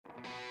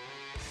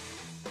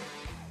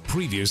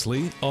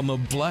Previously on the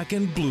Black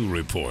and Blue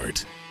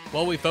Report.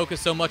 Well, we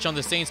focused so much on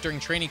the Saints during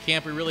training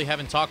camp, we really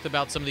haven't talked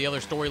about some of the other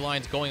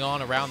storylines going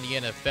on around the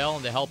NFL.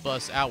 And to help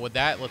us out with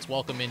that, let's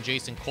welcome in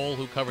Jason Cole,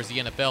 who covers the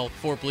NFL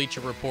for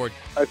Bleacher Report.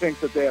 I think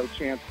that they have a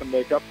chance to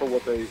make up for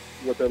what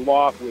they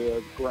lost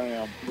with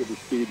Graham, with the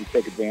speed to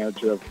take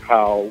advantage of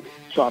how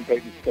Sean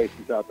Payton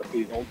spaces out the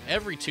field.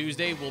 Every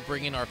Tuesday, we'll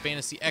bring in our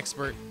fantasy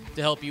expert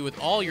to help you with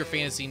all your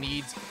fantasy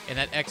needs. And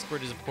that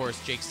expert is, of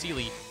course, Jake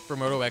Seeley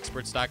from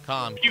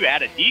RotoExperts.com. You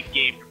add a deep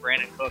game to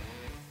Brandon Cooks.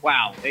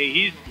 Wow,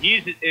 he's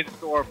in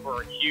store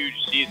for a huge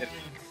season.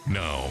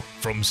 Now,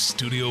 from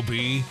Studio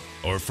B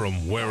or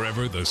from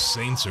wherever the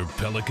Saints or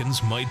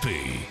Pelicans might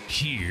be,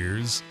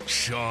 here's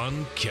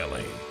Sean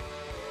Kelly.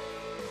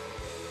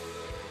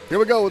 Here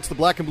we go. It's the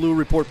Black and Blue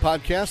Report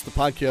podcast, the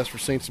podcast for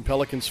Saints and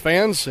Pelicans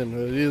fans, and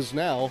it is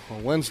now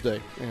a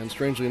Wednesday. And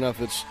strangely enough,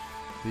 it's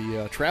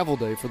the travel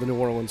day for the New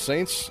Orleans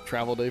Saints,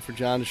 travel day for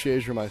John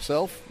DeShazier,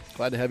 myself.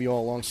 Glad to have you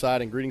all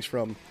alongside, and greetings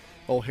from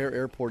O'Hare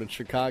Airport in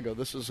Chicago.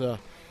 This is a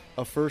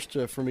first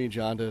for me,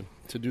 John,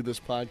 to do this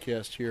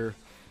podcast here,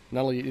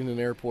 not only in an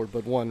airport,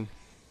 but one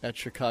at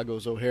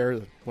Chicago's O'Hare,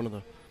 one of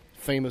the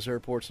famous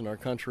airports in our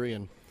country,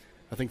 and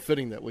I think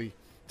fitting that we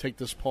take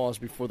this pause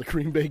before the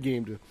Green Bay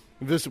game to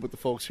visit with the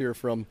folks here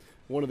from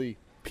one of the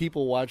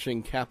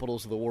people-watching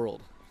capitals of the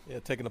world. Yeah,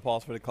 taking a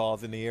pause for the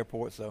cause in the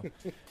airport, so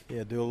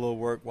yeah, do a little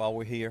work while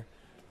we're here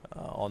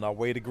on our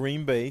way to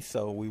Green Bay,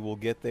 so we will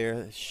get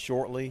there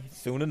shortly,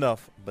 soon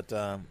enough, but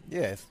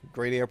yeah, it's a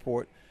great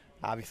airport,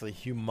 obviously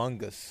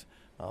humongous.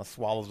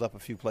 Swallows up a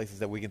few places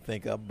that we can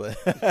think of, but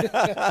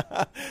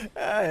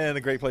and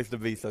a great place to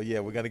be. So, yeah,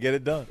 we're going to get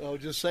it done. Oh,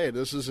 just say it.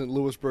 This isn't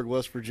Lewisburg,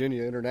 West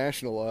Virginia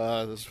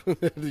International.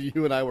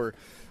 You and I were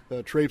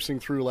traipsing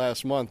through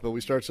last month, but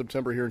we start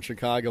September here in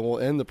Chicago.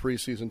 We'll end the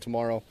preseason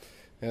tomorrow,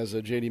 as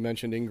J.D.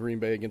 mentioned, in Green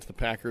Bay against the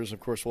Packers.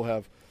 Of course, we'll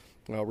have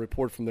a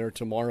report from there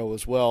tomorrow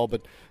as well.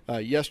 But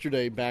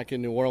yesterday back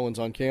in New Orleans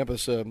on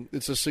campus,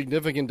 it's a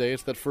significant day.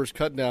 It's that first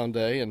cut-down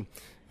day, and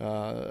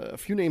a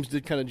few names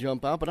did kind of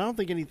jump out, but I don't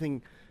think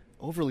anything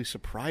overly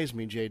surprised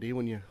me, JD,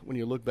 when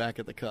you look back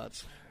at the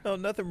cuts. No,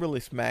 nothing really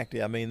smacked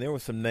it. I mean, there were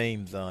some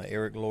names,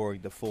 Eric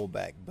Lorig, the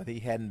fullback, but he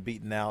hadn't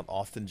beaten out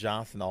Austin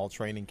Johnson all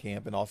training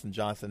camp, and Austin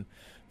Johnson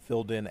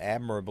filled in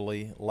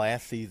admirably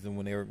last season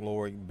when Eric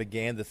Lorig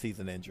began the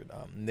season injured.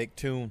 Nick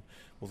Toon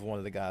was one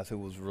of the guys who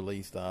was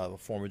released, a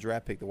former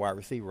draft pick, the wide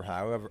receiver.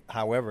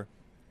 However,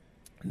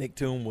 Nick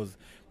Toon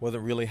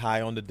wasn't really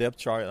high on the depth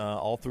chart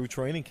all through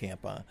training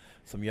camp.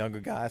 Some younger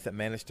guys that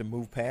managed to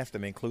move past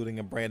him, including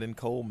a Brandon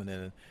Coleman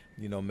and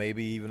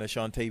maybe even a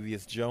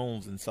Shontavious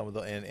Jones and some of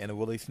and a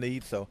Willie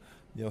Snead. So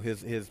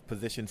his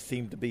position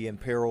seemed to be in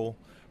peril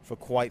for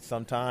quite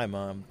some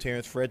time.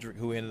 Terrence Frederick,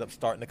 who ended up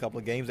starting a couple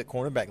of games at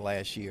cornerback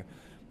last year,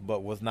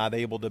 but was not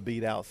able to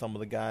beat out some of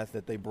the guys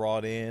that they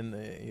brought in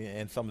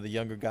and some of the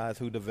younger guys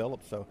who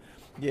developed. So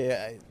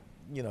yeah.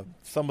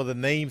 Some of the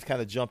names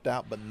kind of jumped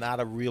out, but not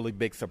a really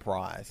big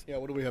surprise. Yeah,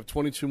 what do we have,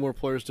 22 more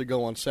players to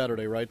go on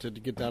Saturday, right, to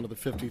get down to the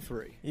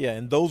 53? Yeah,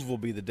 and those will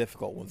be the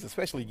difficult ones,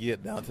 especially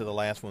get down to the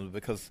last ones,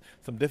 because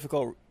some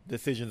difficult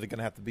decisions are going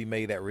to have to be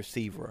made at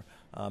receiver,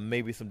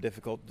 maybe some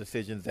difficult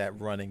decisions at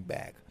running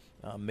back.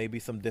 Maybe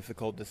some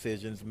difficult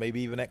decisions,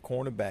 maybe even at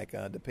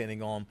cornerback,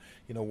 depending on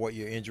what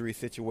your injury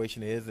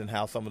situation is and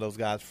how some of those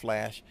guys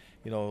flash,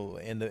 in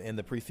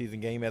the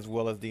preseason game as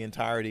well as the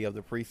entirety of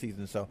the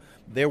preseason. So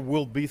there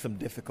will be some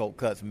difficult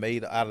cuts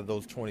made out of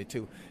those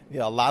 22.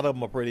 A lot of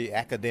them are pretty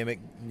academic.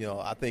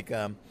 I think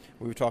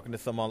we were talking to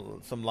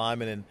some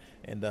linemen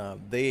and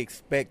they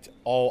expect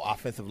all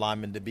offensive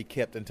linemen to be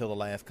kept until the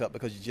last cut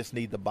because you just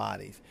need the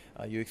bodies.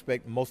 You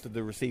expect most of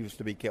the receivers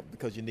to be kept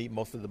because you need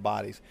most of the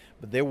bodies.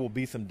 But there will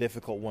be some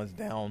difficult ones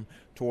down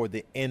toward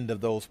the end of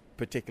those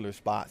particular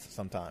spots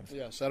sometimes.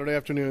 Yeah, Saturday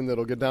afternoon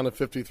that'll get down to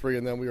 53,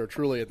 and then we are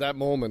truly at that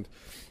moment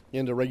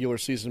into regular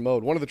season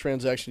mode. One of the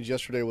transactions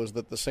yesterday was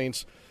that the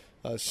Saints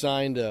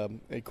signed a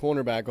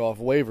cornerback off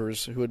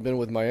waivers who had been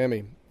with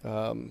Miami.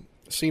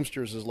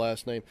 Seamster's his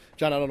last name.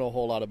 John, I don't know a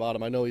whole lot about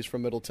him. I know he's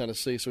from Middle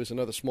Tennessee, so he's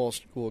another small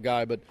school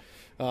guy. But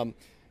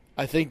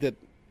I think that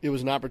it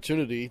was an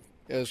opportunity,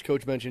 as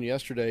Coach mentioned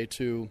yesterday,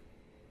 to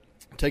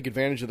take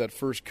advantage of that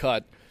first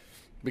cut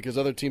because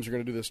other teams are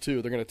going to do this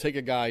too. They're going to take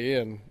a guy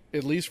in,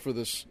 at least for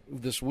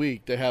this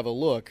week, to have a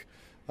look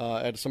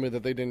at somebody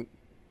that they didn't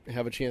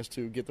have a chance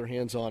to get their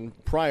hands on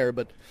prior.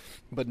 But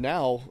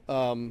now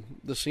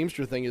the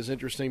Seamster thing is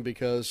interesting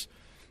because –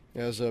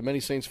 as many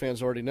Saints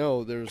fans already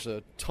know, there's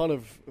a ton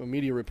of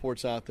media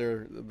reports out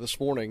there this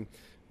morning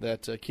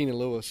that Keenan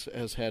Lewis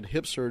has had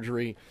hip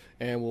surgery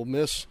and will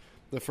miss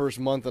the first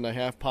month and a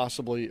half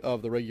possibly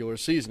of the regular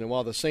season. And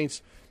while the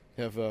Saints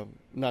have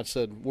not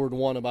said word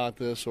one about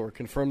this or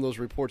confirmed those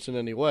reports in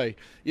any way,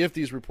 if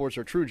these reports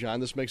are true, John,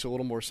 this makes a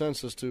little more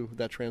sense as to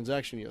that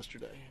transaction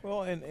yesterday.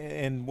 Well,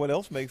 and what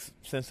else makes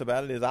sense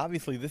about it is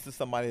obviously this is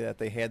somebody that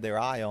they had their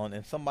eye on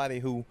and somebody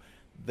who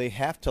they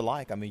have to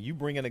like. I mean, you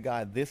bring in a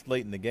guy this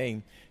late in the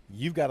game,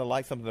 you've got to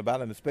like something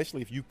about him,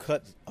 especially if you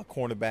cut a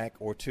cornerback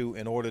or two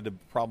in order to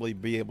probably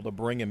be able to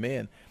bring him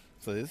in.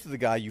 So this is a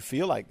guy you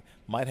feel like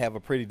might have a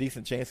pretty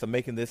decent chance of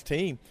making this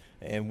team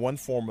in one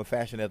form or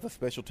fashion, as a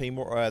special team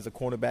or as a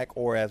cornerback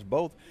or as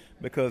both,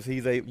 because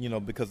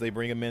because they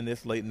bring him in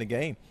this late in the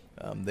game.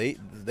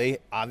 They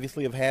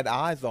obviously have had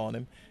eyes on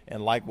him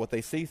and like what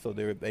they see, so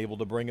they're able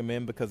to bring him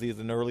in because he's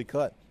an early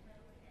cut.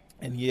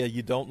 And yeah,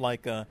 you don't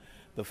like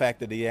the fact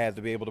that he has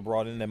to be able to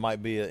brought in. There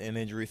might be an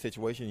injury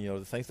situation.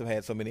 The Saints have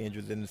had so many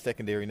injuries in the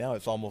secondary now.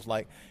 It's almost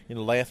like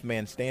last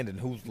man standing.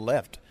 Who's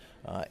left?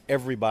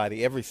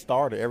 Everybody, every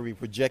starter, every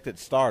projected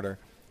starter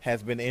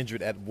has been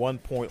injured at one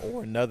point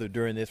or another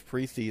during this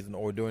preseason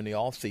or during the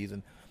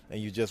offseason,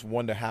 and you just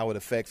wonder how it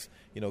affects,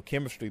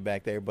 chemistry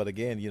back there. But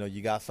again,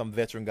 you got some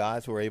veteran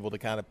guys who are able to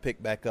kind of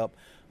pick back up.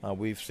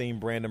 We've seen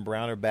Brandon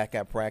Browner back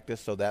at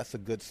practice, so that's a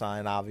good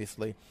sign,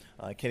 obviously.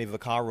 Kenny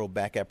Vaccaro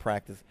back at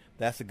practice,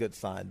 that's a good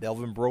sign.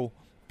 Delvin Breaux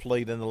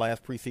played in the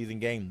last preseason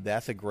game,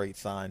 that's a great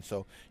sign.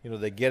 So,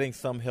 they're getting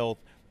some health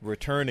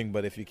returning,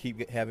 but if you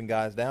keep having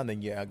guys down,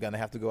 then you're going to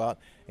have to go out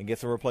and get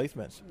some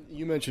replacements.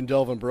 You mentioned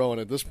Delvin Breaux, and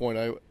at this point,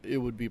 it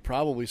would be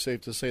probably safe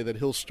to say that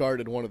he'll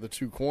start at one of the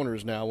two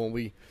corners now when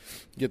we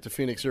get to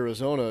Phoenix,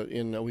 Arizona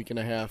in a week and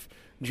a half.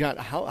 John,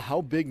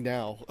 how big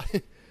now?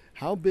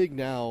 How big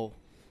now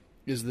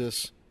is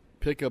this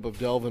pickup of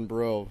Delvin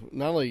Breaux?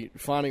 Not only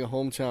finding a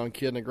hometown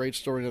kid and a great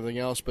story and everything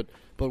else, but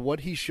what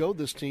he showed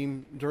this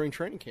team during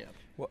training camp.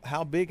 Well,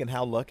 how big and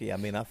how lucky? I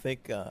mean, I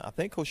think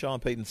Coach Sean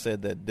Payton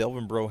said that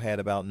Delvin Breaux had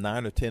about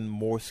 9 or 10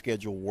 more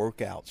scheduled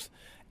workouts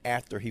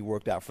after he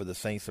worked out for the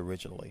Saints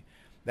originally.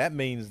 That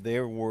means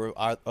there were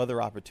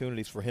other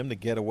opportunities for him to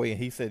get away.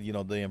 And he said,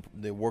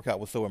 the workout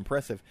was so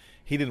impressive,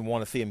 he didn't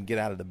want to see him get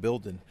out of the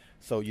building.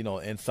 So,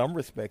 in some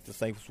respects, the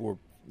Saints were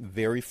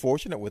very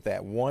fortunate with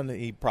that. One,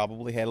 he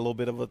probably had a little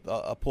bit of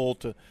a pull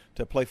to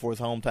play for his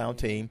hometown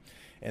team.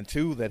 And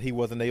two, that he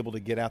wasn't able to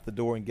get out the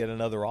door and get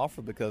another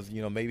offer because,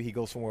 maybe he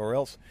goes somewhere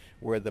else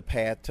where the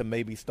path to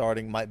maybe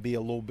starting might be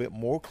a little bit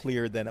more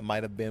clear than it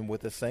might have been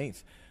with the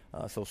Saints.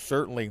 So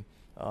certainly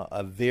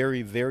a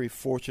very, very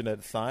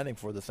fortunate signing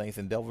for the Saints.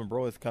 And Delvin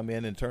Breaux has come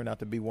in and turned out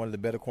to be one of the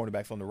better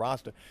cornerbacks on the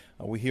roster.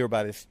 We hear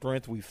about his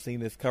strength. We've seen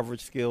his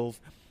coverage skills.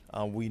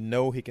 We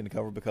know he can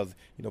cover because,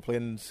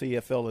 playing in the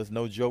CFL is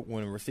no joke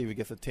when a receiver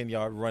gets a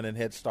 10-yard running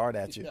head start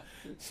at you.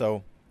 Yeah.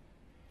 So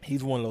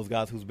he's one of those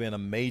guys who's been a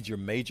major,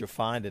 major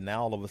find, and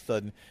now all of a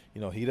sudden,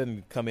 he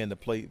doesn't come in to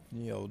play,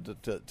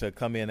 to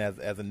come in as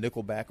a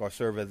nickelback or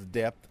serve as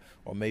depth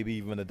or maybe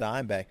even a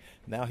dime back.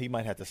 Now he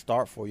might have to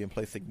start for you and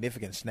play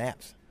significant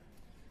snaps.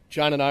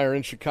 John and I are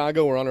in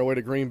Chicago. We're on our way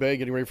to Green Bay,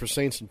 getting ready for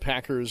Saints and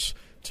Packers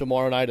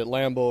tomorrow night at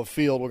Lambeau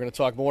Field. We're going to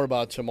talk more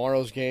about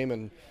tomorrow's game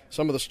and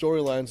some of the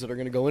storylines that are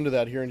going to go into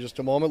that here in just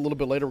a moment. A little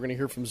bit later, we're going to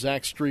hear from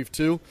Zach Strief,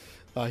 too.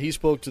 He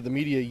spoke to the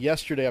media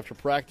yesterday after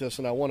practice,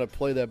 and I want to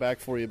play that back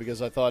for you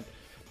because I thought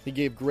he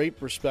gave great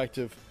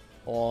perspective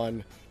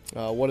on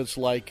what it's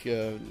like,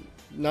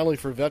 not only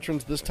for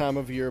veterans this time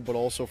of year, but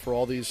also for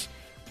all these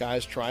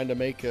guys trying to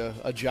make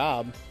a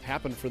job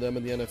happen for them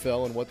in the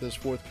NFL and what this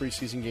fourth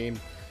preseason game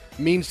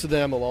means to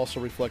them. Will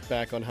also reflect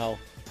back on how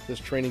this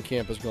training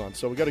camp has gone.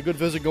 So we got a good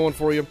visit going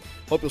for you.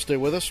 Hope you'll stay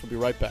with us. We'll be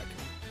right back.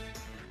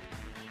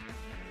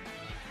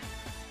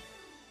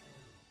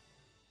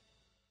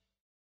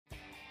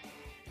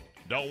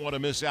 Don't want to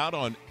miss out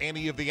on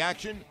any of the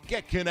action?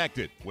 Get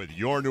connected with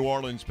your New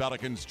Orleans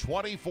Pelicans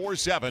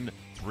 24/7,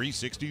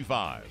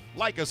 365.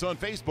 Like us on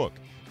Facebook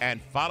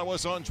and follow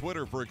us on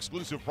Twitter for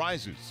exclusive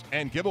prizes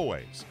and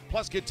giveaways.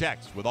 Plus, get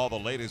texts with all the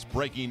latest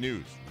breaking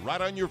news right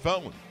on your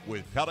phone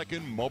with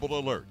Pelican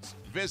Mobile Alerts.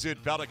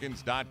 Visit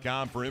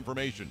Pelicans.com for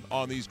information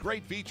on these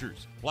great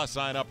features. Plus,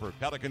 sign up for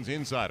Pelicans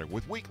Insider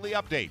with weekly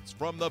updates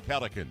from the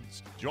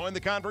Pelicans. Join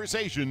the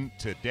conversation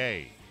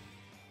today.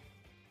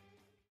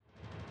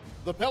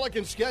 The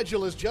Pelican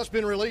schedule has just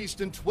been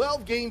released and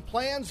 12-game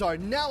plans are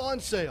now on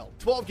sale.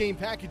 12-game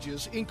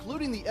packages,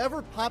 including the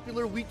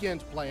ever-popular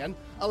weekend plan,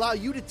 allow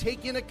you to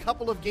take in a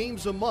couple of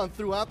games a month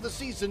throughout the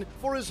season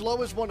for as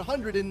low as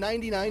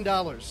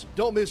 $199.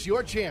 Don't miss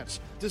your chance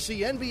to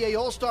see NBA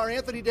All-Star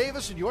Anthony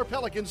Davis and your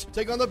Pelicans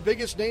take on the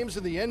biggest names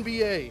in the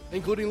NBA,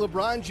 including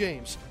LeBron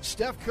James,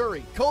 Steph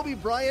Curry, Kobe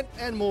Bryant,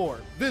 and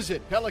more.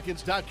 Visit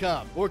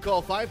Pelicans.com or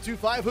call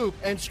 525-HOOP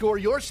and score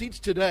your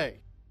seats today.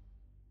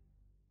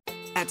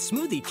 At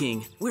Smoothie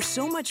King, we're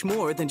so much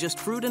more than just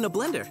fruit in a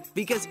blender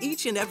because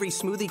each and every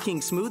Smoothie King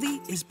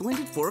smoothie is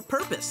blended for a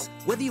purpose.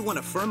 Whether you want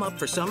to firm up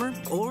for summer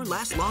or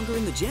last longer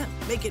in the gym,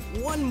 make it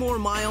one more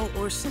mile,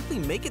 or simply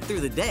make it through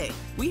the day,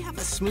 we have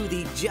a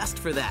smoothie just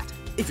for that.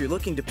 If you're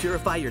looking to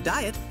purify your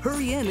diet,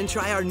 hurry in and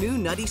try our new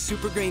Nutty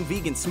Super Grain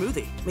Vegan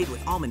Smoothie. Made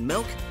with almond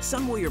milk,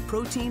 Sun Warrior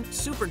protein,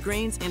 super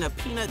grains, and a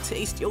peanut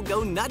taste you'll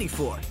go nutty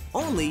for.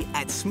 Only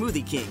at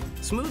Smoothie King.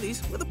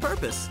 Smoothies with a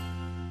purpose.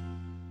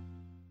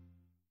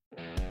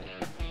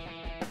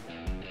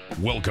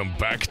 Welcome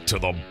back to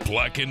the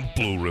Black and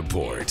Blue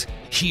Report.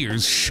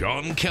 Here's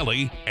Sean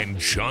Kelly and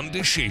John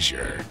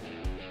DeShazier.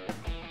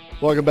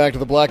 Welcome back to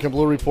the Black and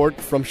Blue Report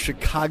from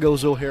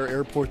Chicago's O'Hare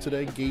Airport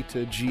today, Gate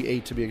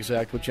G8 to be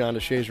exact, with John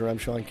DeShazier. I'm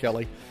Sean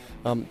Kelly.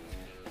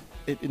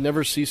 it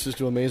never ceases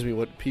to amaze me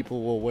what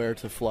people will wear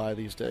to fly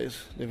these days.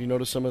 Have you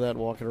noticed some of that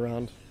walking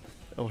around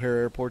O'Hare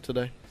Airport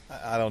today?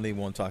 I don't even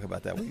want to talk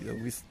about that.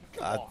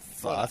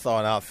 I saw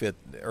an outfit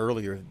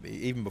earlier,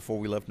 even before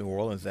we left New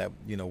Orleans, that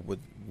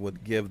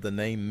would give the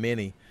name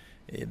Mini.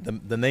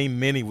 The name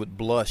Mini would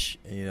blush.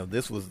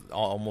 This was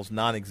almost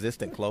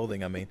non-existent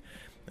clothing. I mean,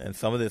 and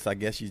some of this, I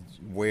guess, you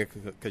wear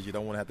because you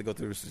don't want to have to go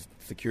through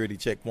security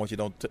checkpoints. You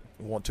don't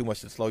want too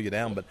much to slow you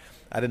down. But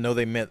I didn't know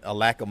they meant a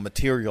lack of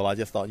material. I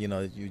just thought, you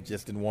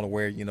just didn't want to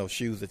wear,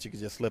 shoes that you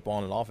could just slip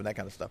on and off and that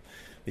kind of stuff.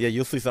 But yeah,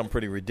 you'll see something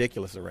pretty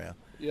ridiculous around.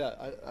 Yeah,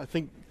 I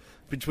think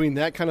between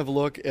that kind of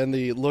look and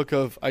the look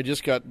of I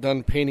just got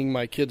done painting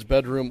my kid's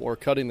bedroom or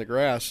cutting the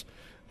grass,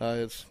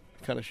 it's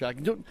kind of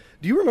shocking. Do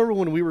you remember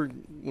when we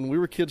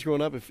were kids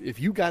growing up, if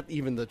you got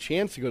even the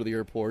chance to go to the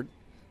airport,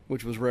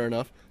 which was rare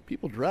enough,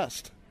 people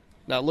dressed.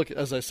 Now, look,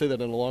 as I say that,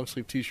 in a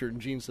long-sleeve T-shirt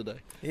and jeans today.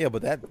 Yeah,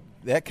 but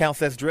that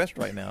counts as dressed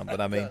right now. But,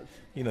 I mean,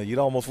 you'd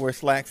almost wear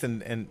slacks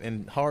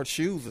and hard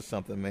shoes or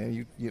something,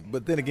 man.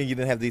 But then again, you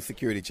didn't have these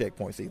security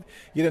checkpoints either.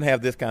 You didn't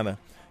have this kind of,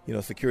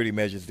 security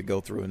measures to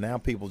go through. And now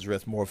people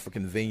dress more for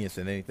convenience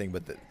than anything.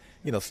 But,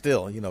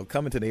 still,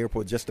 coming to the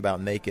airport just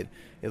about naked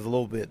is a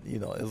little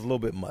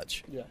bit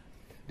much. Yeah.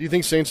 Do you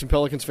think Saints and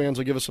Pelicans fans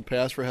will give us a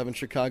pass for having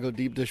Chicago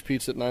deep dish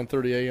pizza at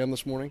 9:30 a.m.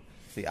 this morning?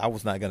 See, I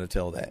was not going to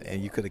tell that,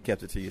 and you could have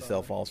kept it to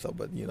yourself also.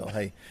 But,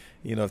 hey,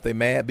 if they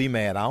mad, be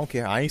mad. I don't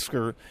care. I ain't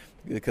scared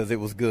because it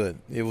was good.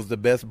 It was the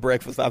best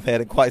breakfast I've had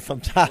in quite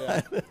some time.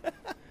 Yeah.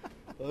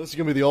 Well, this is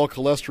going to be the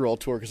all-cholesterol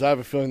tour because I have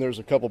a feeling there's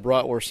a couple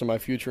bratwursts in my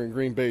future in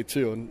Green Bay,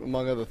 too, and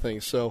among other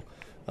things. So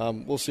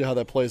we'll see how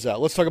that plays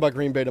out. Let's talk about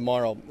Green Bay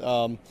tomorrow.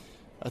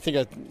 I think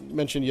I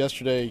mentioned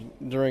yesterday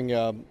during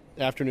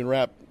afternoon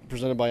wrap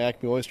presented by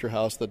Acme Oyster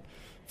House that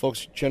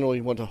folks generally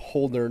want to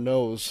hold their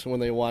nose when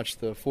they watch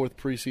the fourth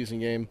preseason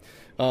game.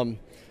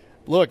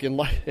 Look, in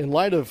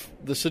light of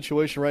the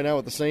situation right now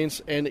with the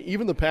Saints and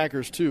even the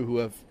Packers, too, who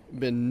have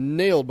been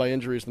nailed by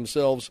injuries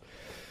themselves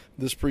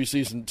this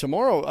preseason,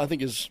 tomorrow I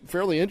think is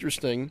fairly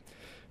interesting,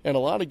 and a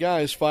lot of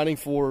guys fighting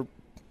for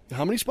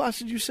how many spots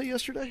did you say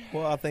yesterday?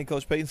 Well, I think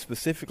Coach Payton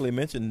specifically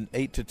mentioned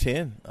 8 to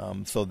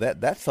 10, so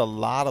that's a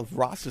lot of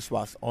roster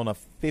spots on a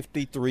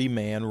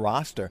 53-man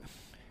roster.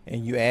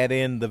 And you add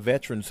in the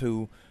veterans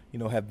who,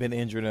 have been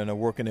injured and are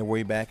working their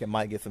way back and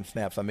might get some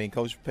snaps. I mean,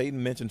 Coach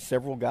Payton mentioned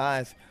several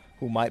guys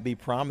who might be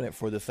prominent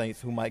for the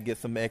Saints who might get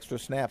some extra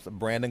snaps.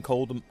 Brandon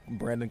Coleman,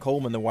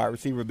 the wide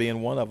receiver,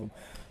 being one of them.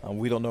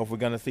 We don't know if we're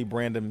going to see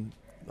Brandon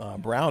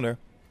Browner,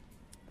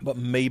 but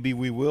maybe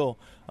we will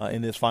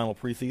in this final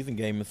preseason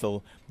game. And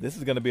so this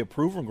is going to be a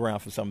proving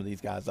ground for some of these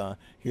guys.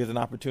 Here's an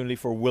opportunity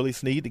for Willie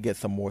Snead to get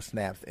some more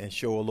snaps and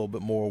show a little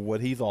bit more of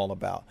what he's all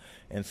about.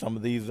 And some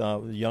of these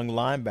young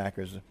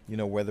linebackers,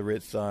 whether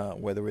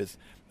it's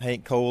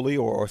Hank Coley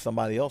or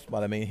somebody else.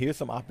 But, I mean, here's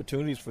some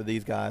opportunities for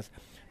these guys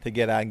to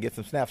get out and get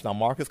some snaps. Now,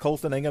 Marcus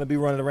Colston ain't going to be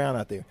running around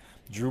out there.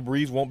 Drew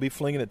Brees won't be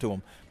flinging it to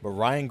him. But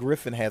Ryan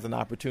Griffin has an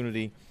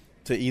opportunity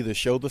to either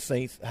show the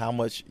Saints how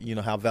much,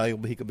 how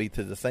valuable he could be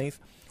to the Saints,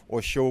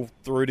 or show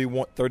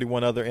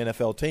 31 other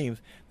NFL teams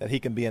that he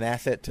can be an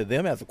asset to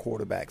them as a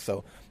quarterback.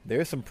 So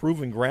there's some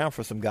proving ground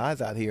for some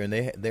guys out here, and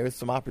there's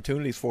some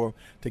opportunities for them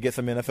to get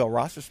some NFL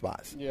roster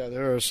spots. Yeah,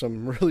 there are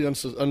some really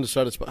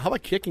undecided spots. How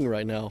about kicking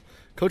right now?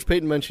 Coach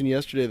Payton mentioned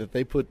yesterday that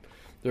they put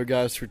their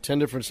guys through 10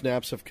 different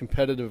snaps of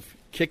competitive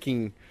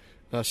kicking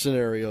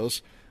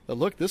scenarios.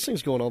 Look, this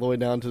thing's going all the way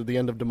down to the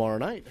end of tomorrow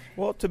night.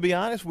 Well, to be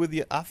honest with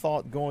you, I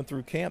thought going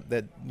through camp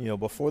that,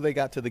 before they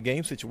got to the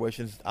game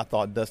situations, I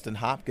thought Dustin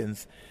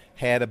Hopkins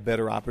had a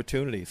better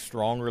opportunity.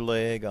 Stronger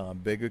leg,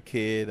 bigger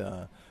kid,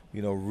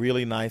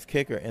 really nice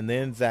kicker. And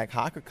then Zach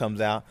Hocker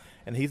comes out,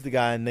 and he's the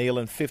guy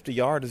nailing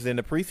 50-yarders in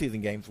the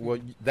preseason games. Well,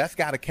 that's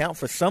got to count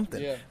for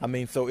something. Yeah. I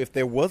mean, so if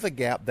there was a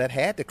gap, that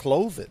had to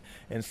close it.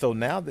 And so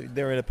now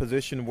they're in a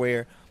position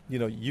where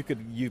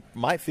you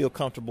might feel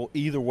comfortable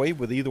either way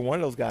with either one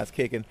of those guys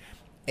kicking.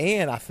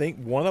 And I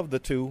think one of the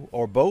two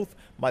or both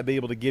might be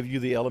able to give you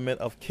the element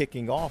of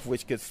kicking off,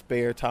 which could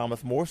spare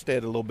Thomas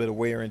Morstead a little bit of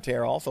wear and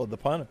tear, also the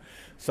punter.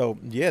 So,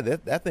 yeah,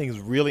 that thing is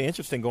really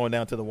interesting going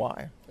down to the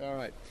wire. All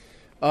right.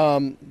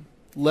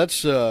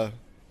 Let's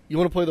you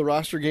want to play the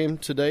roster game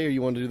today, or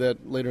you want to do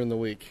that later in the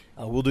week?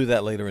 We'll do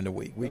that later in the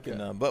week. We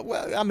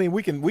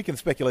can, we can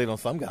speculate on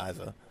some guys.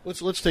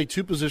 Let's take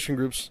two position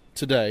groups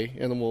today,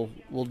 and then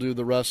we'll do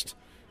the rest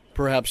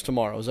perhaps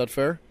tomorrow. Is that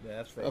fair? Yeah,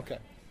 that's fair. Okay.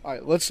 All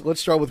right. Let's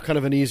start with kind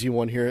of an easy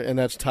one here, and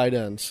that's tight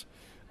ends.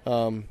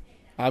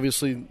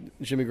 Obviously,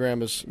 Jimmy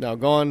Graham is now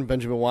gone.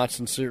 Benjamin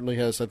Watson certainly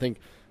has, I think,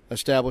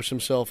 established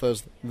himself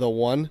as the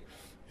one,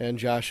 and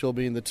Josh Hill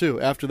being the two.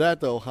 After that,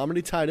 though, how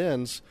many tight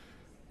ends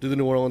do the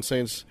New Orleans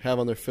Saints have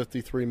on their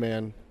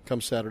 53-man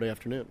come Saturday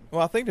afternoon?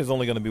 Well, I think there's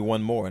only going to be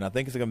one more, and I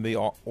think it's going to be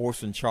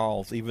Orson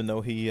Charles, even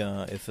though he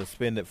is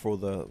suspended for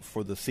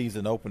the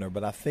season opener.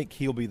 But I think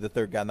he'll be the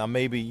third guy. Now,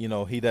 maybe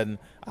he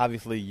doesn't.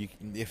 Obviously,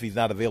 if he's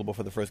not available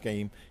for the first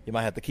game, you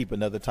might have to keep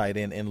another tight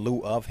end in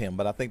lieu of him.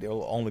 But I think there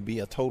will only be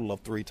a total of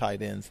 3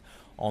 tight ends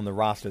on the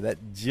roster.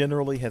 That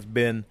generally has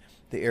been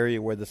the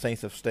area where the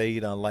Saints have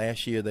stayed.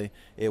 Last year,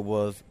 it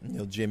was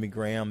Jimmy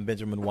Graham,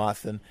 Benjamin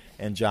Watson,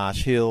 and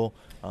Josh Hill.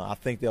 I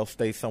think they'll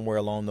stay somewhere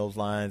along those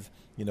lines,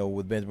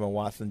 with Benjamin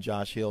Watson,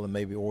 Josh Hill, and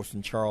maybe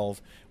Orson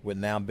Charles, with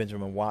now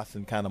Benjamin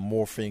Watson kind of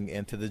morphing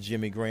into the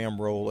Jimmy Graham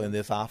role in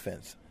this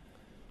offense.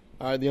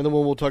 All right, the other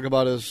one we'll talk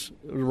about is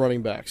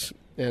running backs.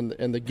 And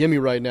the gimme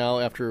right now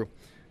after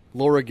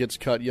Laura gets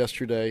cut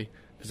yesterday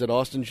is that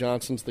Austin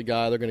Johnson's the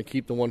guy. They're going to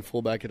keep the one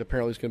fullback. It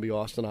apparently is going to be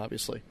Austin,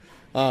 obviously.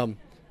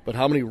 But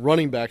how many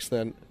running backs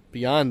then,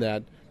 beyond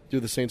that, do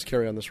the Saints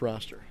carry on this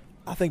roster?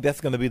 I think that's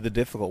going to be the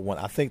difficult one.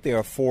 I think there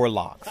are 4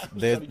 locks.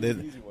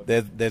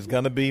 There's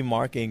going to be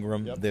Mark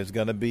Ingram. Yep. There's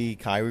going to be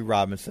Kyrie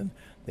Robinson.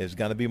 There's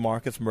going to be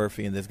Marcus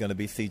Murphy, and there's going to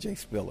be C.J.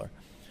 Spiller.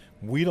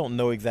 We don't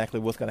know exactly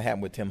what's going to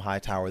happen with Tim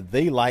Hightower.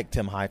 They like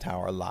Tim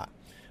Hightower a lot.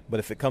 But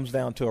if it comes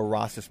down to a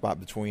roster spot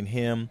between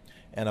him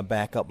and a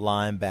backup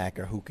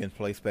linebacker who can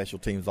play special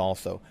teams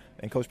also,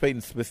 and Coach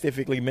Payton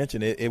specifically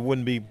mentioned it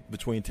wouldn't be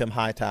between Tim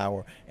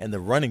Hightower and the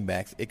running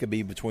backs. It could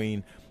be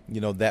between,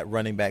 that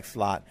running back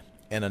slot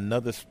and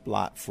another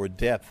slot for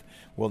depth.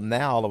 Well,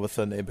 now all of a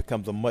sudden it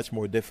becomes a much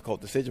more difficult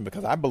decision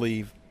because I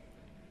believe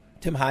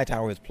Tim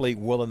Hightower has played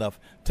well enough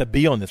to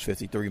be on this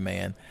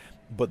 53-man,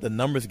 but the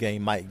numbers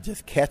game might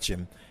just catch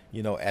him,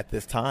 at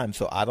this time.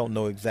 So I don't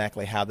know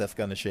exactly how that's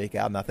going to shake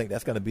out, and I think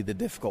that's going to be the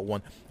difficult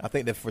one. I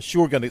think they're for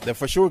sure going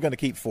to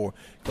keep 4.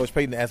 Coach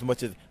Payton,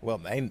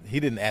 he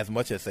didn't as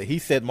much as say. He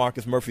said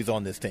Marcus Murphy's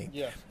on this team.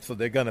 Yeah. So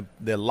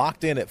they're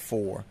locked in at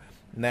 4.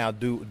 Now,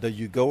 do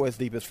you go as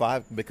deep as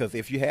 5? Because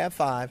if you have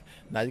 5,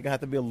 now you're going to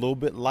have to be a little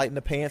bit light in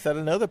the pants at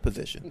another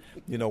position.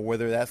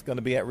 Whether that's going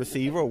to be at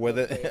receiver or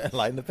whether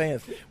light in the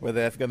pants,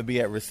 whether that's going to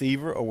be at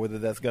receiver or whether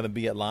that's going to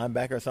be at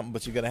linebacker or something.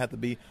 But you're going to have to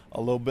be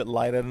a little bit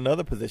light at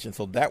another position.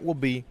 So that will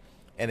be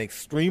an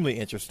extremely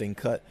interesting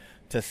cut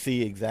to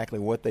see exactly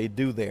what they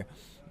do there.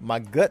 My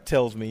gut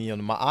tells me,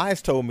 my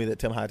eyes told me that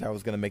Tim Hightower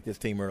was going to make this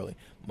team early.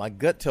 My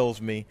gut tells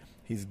me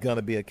he's going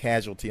to be a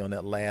casualty on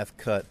that last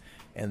cut,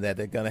 and that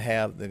they're going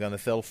to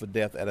settle for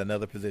depth at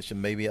another position,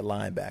 maybe at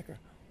linebacker.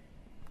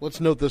 Let's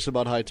note this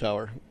about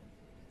Hightower,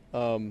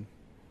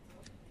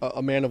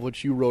 a man of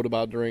which you wrote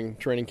about during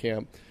training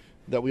camp,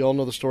 that we all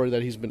know the story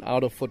that he's been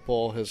out of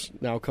football, has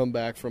now come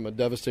back from a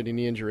devastating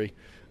knee injury.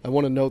 I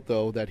want to note,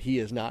 though, that he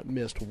has not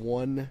missed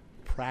one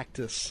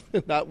practice,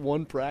 not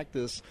one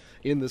practice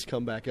in this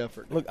comeback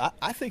effort. Look,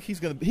 I think he's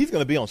going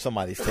to be on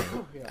somebody's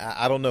team. Yeah.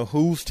 I don't know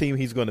whose team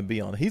he's going to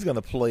be on. He's going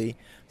to play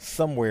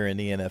somewhere in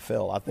the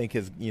NFL. I think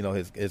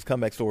his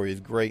comeback story is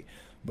great,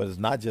 but it's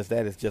not just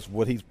that. It's just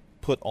what he's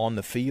put on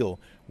the field,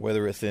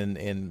 whether it's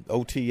in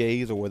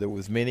OTAs or whether it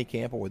was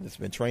minicamp or whether it's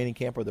been training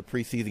camp or the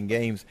preseason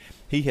games.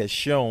 He has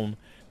shown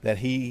that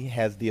he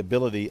has the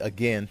ability,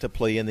 again, to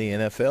play in the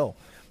NFL.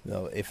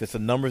 If it's a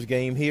numbers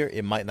game here,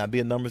 it might not be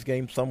a numbers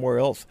game somewhere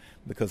else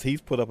because he's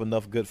put up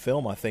enough good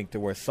film, I think, to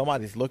where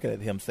somebody's looking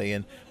at him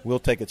saying, we'll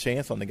take a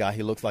chance on the guy.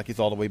 He looks like he's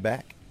all the way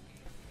back.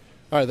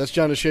 All right, that's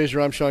John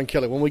DeShazier. I'm Sean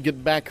Kelly. When we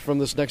get back from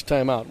this next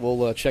time out,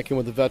 we'll check in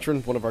with the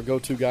veteran, one of our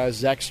go-to guys,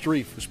 Zach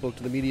Strief, who spoke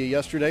to the media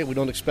yesterday. We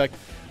don't expect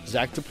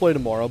Zach to play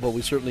tomorrow, but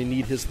we certainly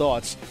need his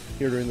thoughts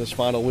here during this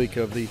final week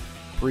of the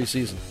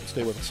preseason.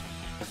 Stay with us.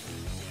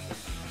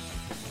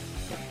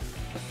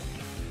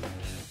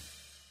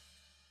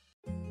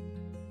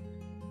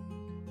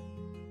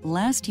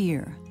 Last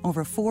year,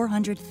 over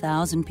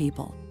 400,000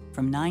 people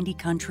from 90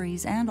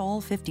 countries and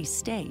all 50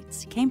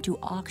 states came to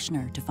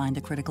Ochsner to find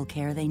the critical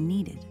care they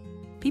needed.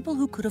 People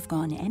who could have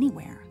gone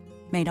anywhere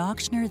made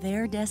Ochsner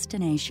their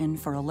destination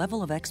for a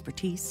level of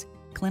expertise,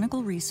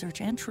 clinical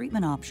research, and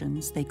treatment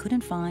options they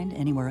couldn't find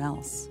anywhere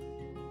else.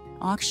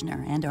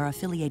 Ochsner and our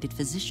affiliated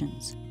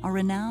physicians are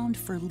renowned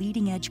for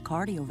leading-edge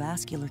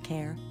cardiovascular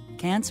care,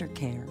 cancer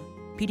care,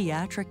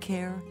 pediatric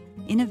care,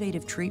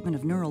 innovative treatment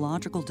of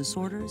neurological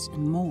disorders,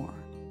 and more.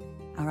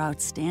 Our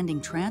outstanding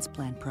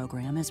transplant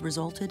program has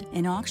resulted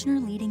in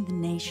Ochsner leading the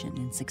nation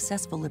in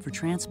successful liver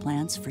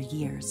transplants for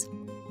years.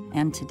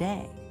 And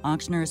today,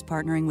 Ochsner is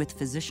partnering with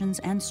physicians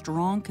and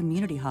strong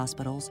community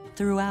hospitals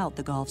throughout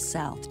the Gulf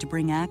South to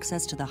bring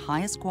access to the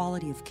highest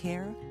quality of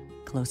care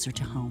closer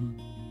to home.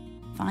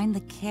 Find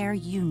the care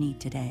you need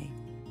today.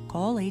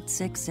 Call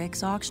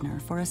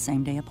 866-OCHSNER for a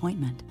same-day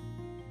appointment.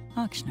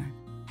 Ochsner,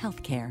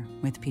 healthcare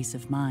with peace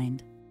of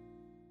mind.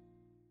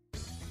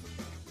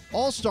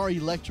 All-Star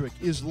Electric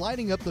is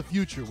lighting up the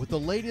future with the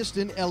latest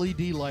in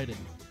LED lighting.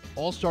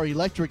 All-Star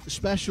Electric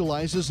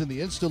specializes in the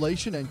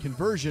installation and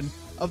conversion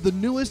of the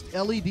newest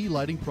LED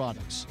lighting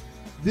products.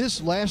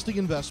 This lasting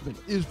investment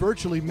is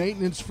virtually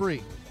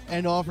maintenance-free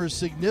and offers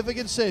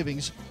significant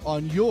savings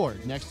on your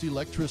next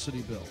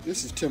electricity bill.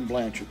 This is Tim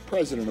Blanchard,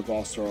 president of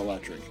All-Star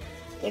Electric.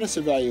 Let us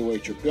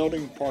evaluate your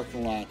building,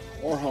 parking lot,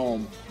 or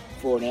home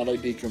for an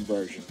LED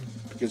conversion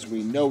because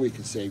we know we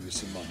can save you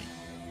some money.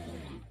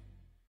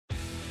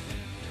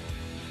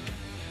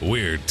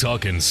 We're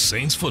talking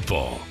Saints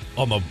football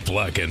on the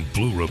Black and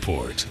Blue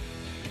Report.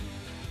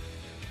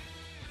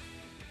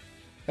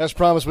 As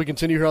promised, we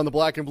continue here on the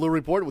Black and Blue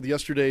Report with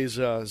yesterday's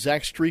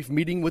Zach Strief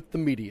meeting with the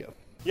media.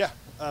 Yeah,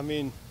 I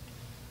mean,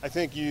 I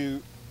think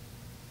you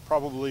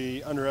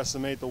probably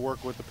underestimate the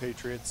work with the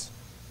Patriots.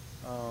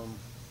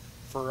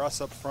 For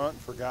us up front,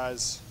 for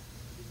guys,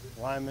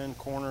 linemen,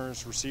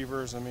 corners,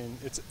 receivers, I mean,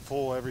 it's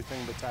full everything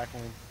but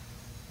tackling.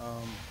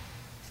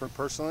 For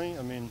personally,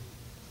 I mean,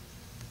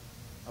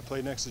 I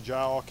played next to Jai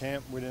all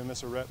camp. We didn't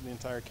miss a rep the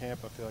entire camp.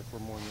 I feel like we're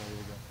more than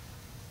ready to go.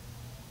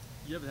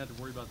 You haven't had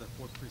to worry about that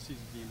fourth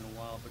preseason game in a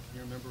while, but can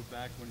you remember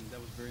back when that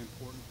was very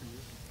important for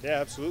you? Yeah,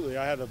 absolutely.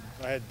 I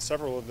had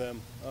several of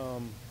them.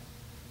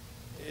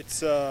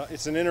 It's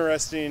an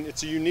interesting,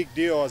 it's a unique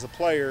deal as a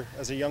player,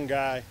 as a young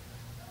guy,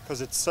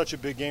 because it's such a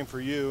big game for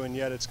you, and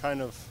yet it's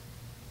kind of,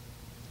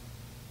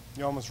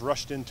 you almost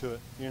rushed into it.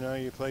 You know,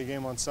 you play a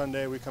game on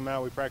Sunday, we come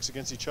out, we practice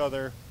against each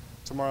other.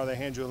 Tomorrow they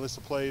hand you a list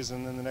of plays,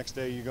 and then the next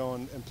day you go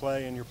and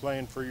play, and you're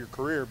playing for your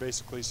career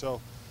basically. So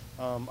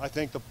I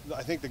think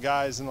the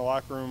guys in the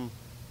locker room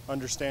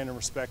understand and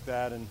respect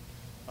that, and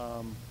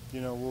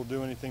you know, we'll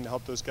do anything to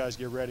help those guys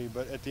get ready.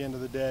 But at the end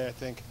of the day, I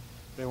think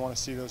they want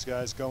to see those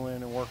guys go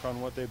in and work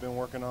on what they've been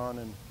working on,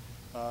 and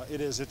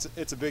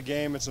it's a big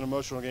game. It's an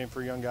emotional game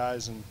for young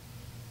guys, and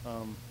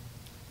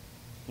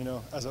you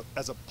know, as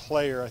a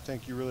player, I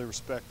think you really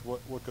respect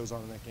what goes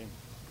on in that game.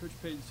 Coach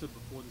Payton said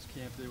before this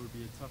camp there would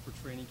be a tougher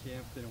training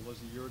camp than it was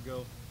a year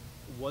ago.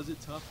 Was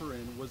it tougher,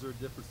 and was there a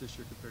difference this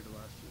year compared to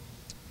last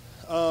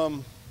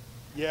year?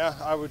 Yeah,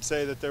 I would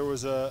say that there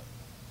was a.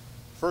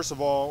 First of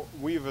all,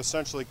 we've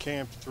essentially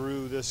camped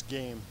through this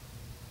game,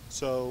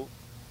 so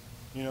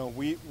you know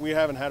we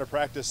haven't had a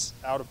practice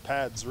out of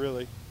pads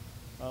really.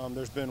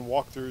 There's been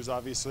walkthroughs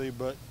obviously,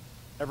 but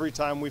every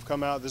time we've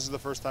come out, this is the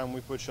first time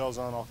we put shells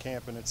on all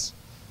camp, and it's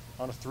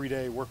on a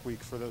 3-day work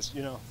week for those,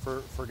 you know,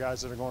 for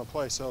guys that are going to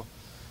play. So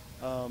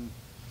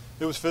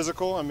it was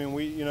physical. I mean,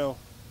 you know,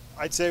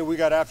 I'd say we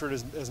got after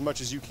it as much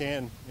as you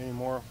can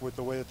anymore with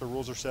the way that the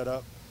rules are set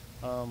up.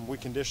 We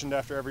conditioned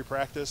after every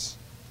practice,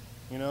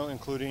 you know,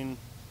 including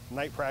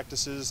night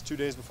practices 2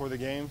 days before the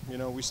game. You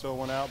know, we still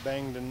went out,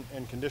 banged,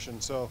 and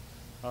conditioned. So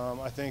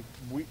I think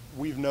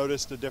we've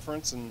noticed a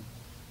difference, and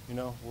you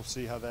know, we'll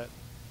see how that.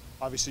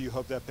 Obviously, you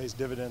hope that pays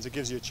dividends. It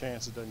gives you a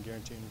chance. It doesn't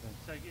guarantee anything.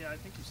 So, yeah, I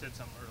think you said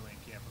something early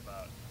in camp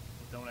about,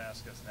 well, don't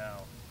ask us now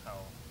how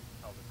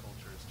the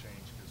culture has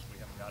changed because we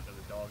haven't gotten to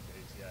the dog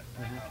days yet.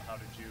 Mm-hmm. How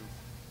did you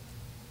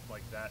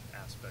like that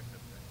aspect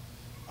of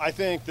things? I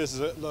think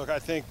look, I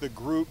think the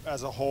group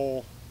as a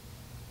whole,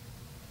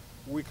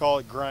 we call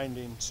it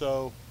grinding.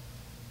 So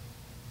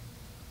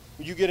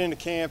you get into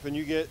camp and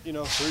you get, you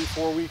know,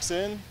 3-4 weeks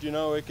in, you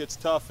know, it gets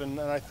tough. And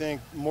I think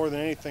more than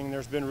anything,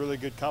 there's been really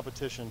good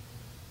competition.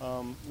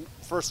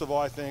 First of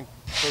all, I think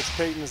Coach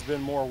Payton has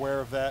been more aware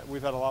of that.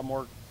 We've had a lot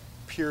more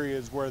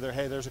periods where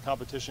there's a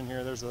competition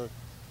here.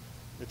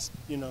 It's,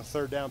 you know,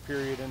 third down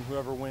period, and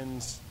whoever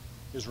wins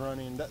is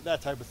running,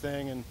 that type of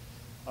thing. And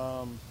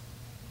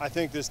I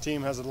think this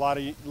team has a lot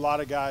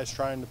of guys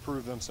trying to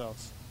prove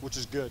themselves, which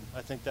is good.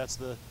 I think that's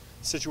the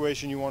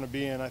situation you want to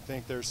be in. I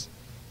think there's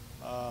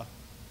a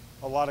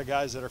lot of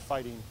guys that are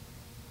fighting,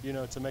 you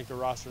know, to make the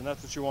roster, and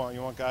that's what you want.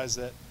 You want guys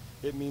that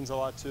it means a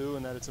lot to,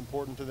 and that it's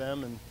important to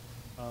them. And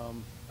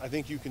I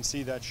think you can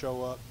see that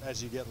show up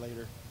as you get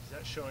later. Is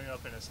that showing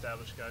up in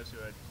established guys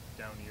who had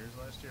down years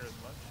last year as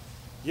much?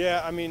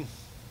 Yeah, I mean,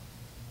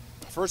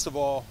 first of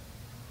all,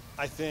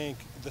 I think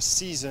the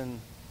season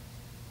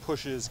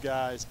pushes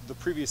guys, the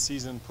previous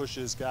season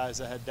pushes guys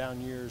that had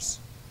down years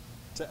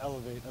to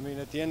elevate. I mean,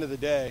 at the end of the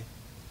day,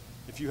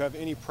 if you have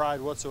any pride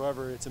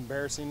whatsoever, it's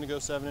embarrassing to go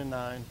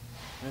 7-9, and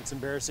it's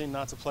embarrassing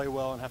not to play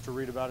well and have to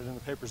read about it in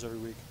the papers every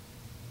week,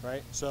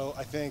 right? So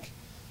I think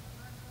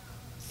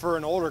for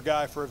an older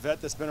guy, for a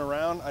vet that's been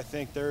around, I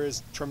think there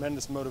is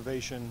tremendous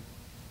motivation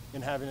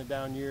in having a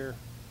down year,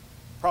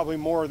 probably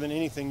more than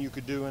anything you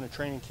could do in a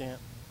training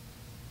camp,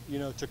 you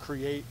know, to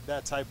create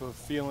that type of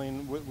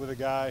feeling with a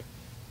guy.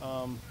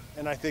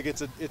 And I think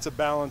it's a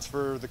balance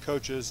for the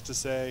coaches to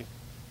say,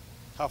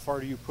 how far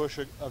do you push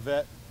a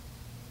vet,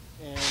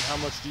 and how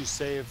much do you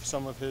save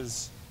some of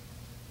his,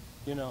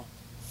 you know,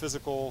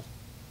 physical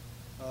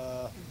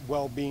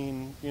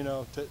well-being, you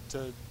know,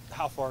 to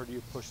how far do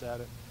you push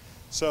at it.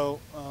 So,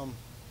 like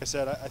I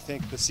said, I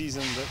think the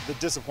season, the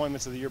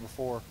disappointments of the year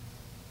before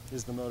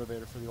is the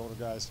motivator for the older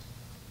guys.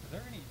 Are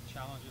there any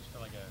challenges for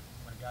when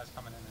a guy's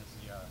coming in as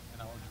the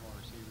ineligible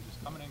receiver,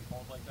 just coming in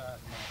cold like that,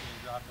 and being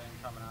dropped in,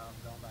 coming out,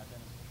 going back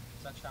in?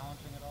 Is that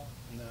challenging at all?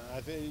 No,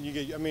 I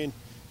think I mean,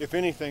 if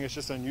anything, it's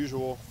just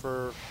unusual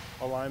for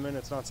a lineman.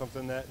 It's not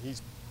something that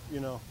he's,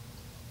 you know,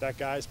 that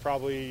guy's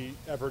probably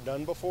ever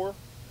done before.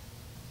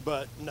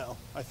 But no,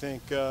 I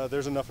think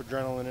there's enough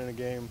adrenaline in a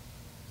game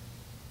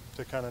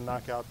to kind of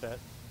knock out that,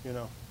 you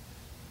know,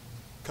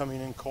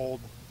 coming in cold.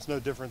 It's no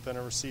different than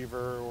a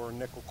receiver or a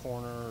nickel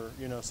corner or,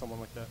 you know, someone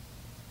like that.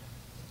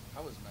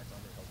 How was Max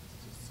Unger helping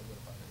to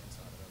solidify the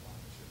inside of that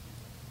line this year?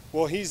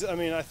 Well, he's, I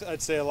mean,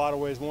 I'd say a lot of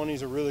ways. One,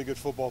 he's a really good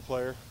football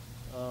player,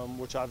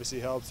 which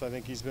obviously helps. I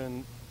think he's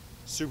been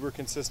super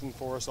consistent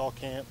for us all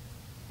camp.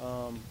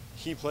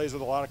 He plays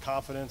with a lot of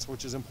confidence,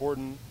 which is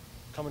important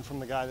coming from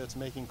the guy that's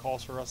making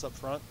calls for us up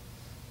front.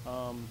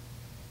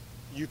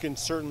 You can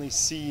certainly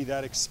see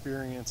that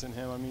experience in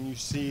him. I mean, you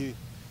see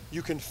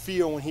you can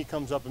feel when he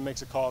comes up and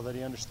makes a call that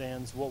he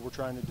understands what we're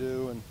trying to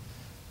do.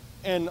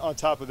 And on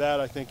top of that,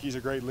 I think he's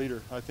a great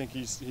leader. I think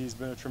he's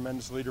been a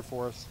tremendous leader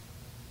for us.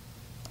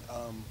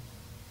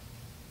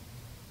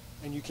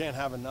 And you can't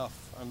have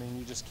enough. I mean,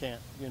 you just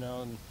can't,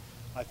 and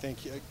I think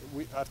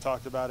I've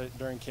talked about it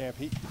during camp.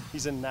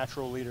 He's a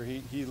natural leader.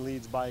 He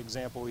leads by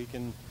example. He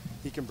can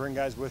bring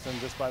guys with him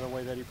just by the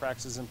way that he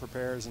practices and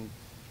prepares. And,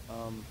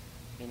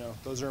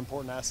 those are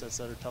important assets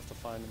that are tough to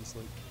find in this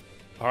league.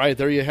 All right,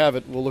 there you have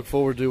it. We'll look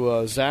forward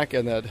to Zach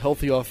and that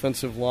healthy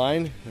offensive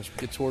line as we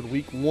get toward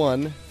week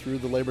 1 through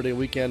the Labor Day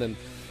weekend and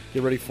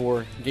get ready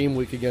for game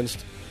week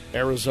against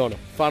Arizona.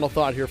 Final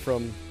thought here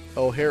from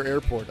O'Hare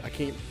Airport. I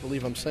can't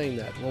believe I'm saying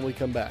that when we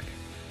come back.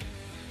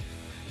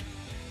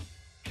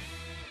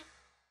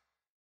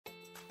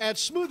 At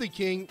Smoothie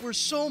King, we're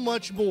so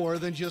much more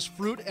than just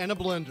fruit and a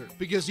blender,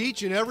 because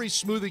each and every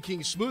Smoothie King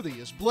smoothie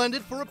is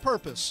blended for a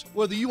purpose.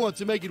 Whether you want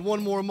to make it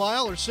one more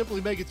mile or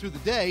simply make it through the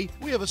day,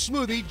 we have a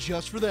smoothie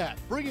just for that.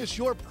 Bring us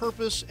your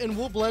purpose and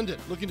we'll blend it.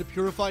 Looking to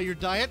purify your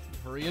diet?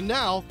 Hurry in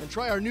now and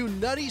try our new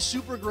Nutty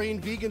Super Grain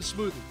Vegan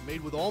Smoothie.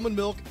 Made with almond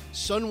milk,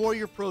 Sun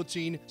Warrior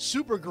protein,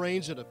 super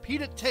grains, and a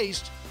peanut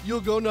taste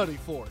you'll go nutty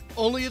for.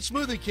 Only at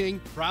Smoothie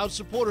King, proud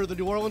supporter of the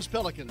New Orleans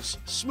Pelicans.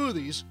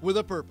 Smoothies with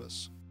a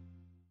purpose.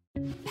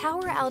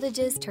 Power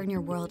outages turn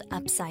your world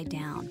upside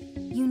down.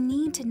 You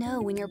need to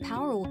know when your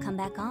power will come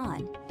back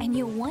on, and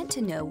you want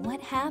to know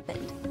what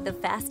happened. The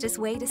fastest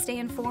way to stay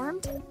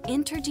informed?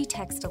 Entergy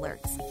Text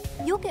Alerts.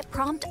 You'll get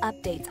prompt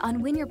updates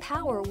on when your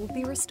power will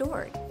be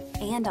restored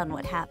and on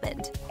what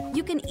happened.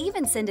 You can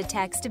even send a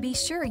text to be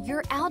sure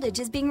your outage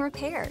is being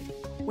repaired.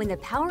 When the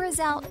power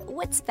is out,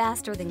 what's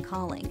faster than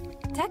calling?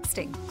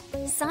 Texting.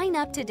 Sign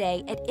up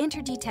today at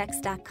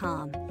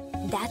EntergyText.com.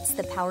 That's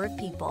the power of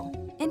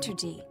people.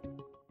 Entergy.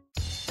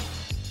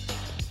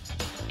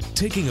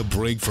 Taking a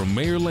break from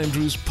Mayor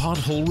Landrieu's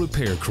pothole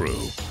repair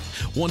crew.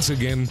 Once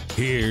again,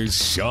 here's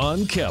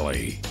Sean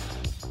Kelly.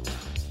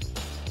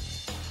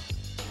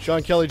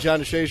 Sean Kelly,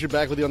 John DeShazier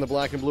back with you on the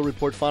Black and Blue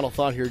Report. Final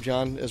thought here,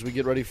 John, as we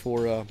get ready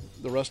for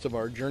the rest of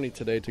our journey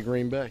today to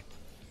Green Bay.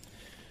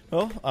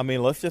 Well, I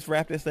mean, let's just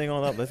wrap this thing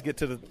on up. Let's get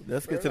to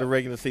the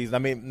regular season. I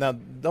mean, now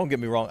don't get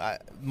me wrong.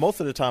 Most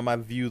of the time, I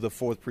view the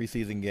 4th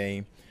preseason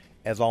game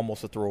as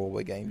almost a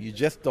throwaway game. You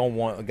just don't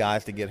want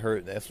guys to get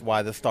hurt. That's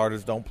why the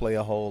starters don't play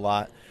a whole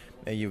lot.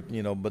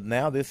 And but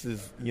now this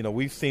is,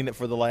 we've seen it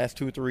for the last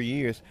 2 or 3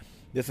 years.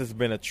 This has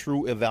been a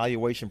true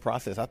evaluation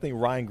process. I think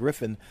Ryan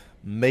Griffin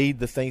made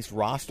the Saints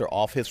roster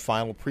off his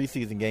final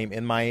preseason game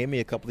in Miami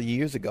a couple of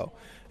years ago.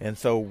 And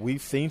so we've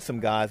seen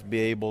some guys be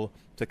able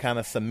to kind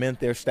of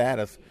cement their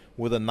status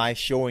with a nice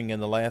showing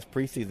in the last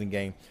preseason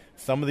game.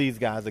 Some of these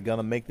guys are going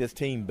to make this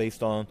team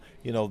based on,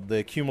 the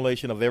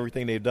accumulation of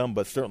everything they've done,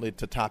 but certainly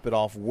to top it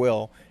off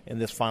well in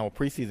this final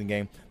preseason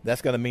game,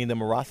 that's going to mean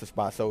them a roster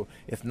spot. So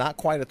it's not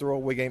quite a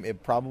throwaway game.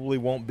 It probably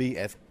won't be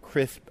as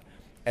crisp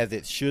as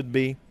it should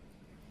be,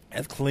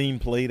 as clean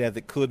played as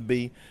it could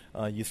be.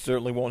 You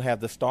certainly won't have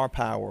the star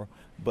power,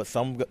 but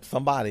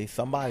somebody is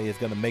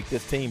going to make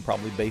this team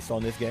probably based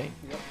on this game.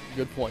 Yep.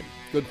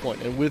 Good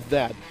point. And with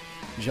that,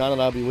 John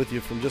and I will be with you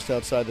from just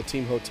outside the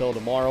team hotel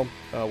tomorrow.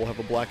 We'll have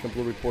a Black and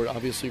Blue Report,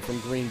 obviously, from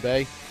Green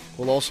Bay.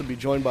 We'll also be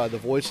joined by the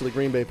voice of the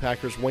Green Bay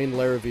Packers, Wayne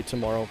Larrivee,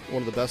 tomorrow,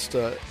 one of the best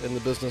in the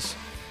business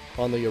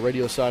on the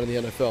radio side of the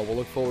NFL. We'll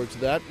look forward to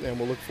that, and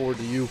we'll look forward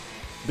to you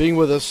being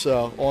with us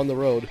on the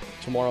road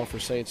tomorrow for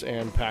Saints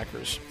and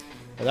Packers.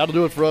 And that'll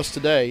do it for us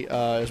today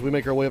as we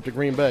make our way up to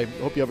Green Bay.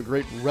 I hope you have a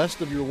great rest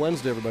of your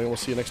Wednesday, everybody. We'll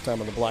see you next time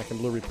on the Black and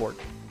Blue Report.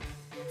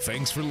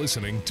 Thanks for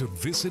listening to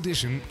this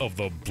edition of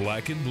the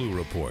Black and Blue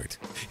Report.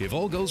 If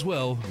all goes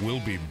well, we'll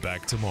be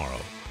back tomorrow.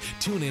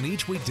 Tune in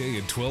each weekday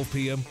at 12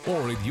 p.m.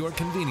 or at your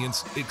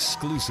convenience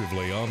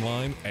exclusively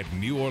online at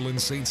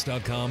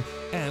NewOrleansSaints.com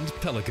and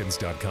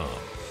Pelicans.com.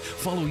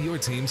 Follow your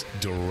teams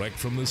direct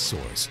from the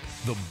source,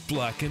 the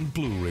Black and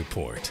Blue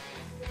Report.